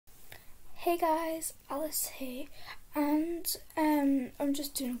Hey guys, Alice here, and I'm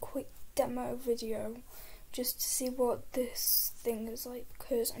just doing a quick demo video just to see what this thing is like,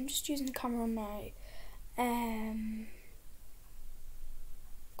 because I'm just using the camera on my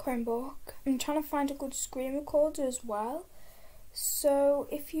Chromebook. I'm trying to find a good screen recorder as well, so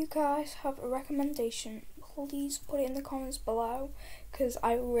if you guys have a recommendation, please put it in the comments below, because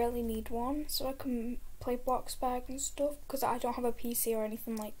I really need one so I can play Bloxburg and stuff, because I don't have a PC or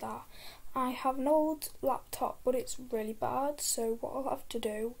anything like that. I have an old laptop, but it's really bad, so what I'll have to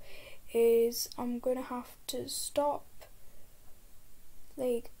do is I'm gonna have to stop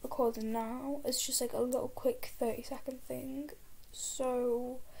recording now. It's just like a little quick 30-second thing,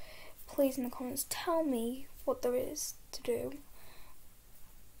 so please in the comments tell me what there is to do,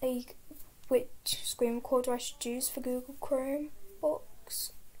 like which screen recorder I should use for Google Chrome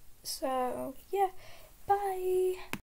books. So yeah, bye.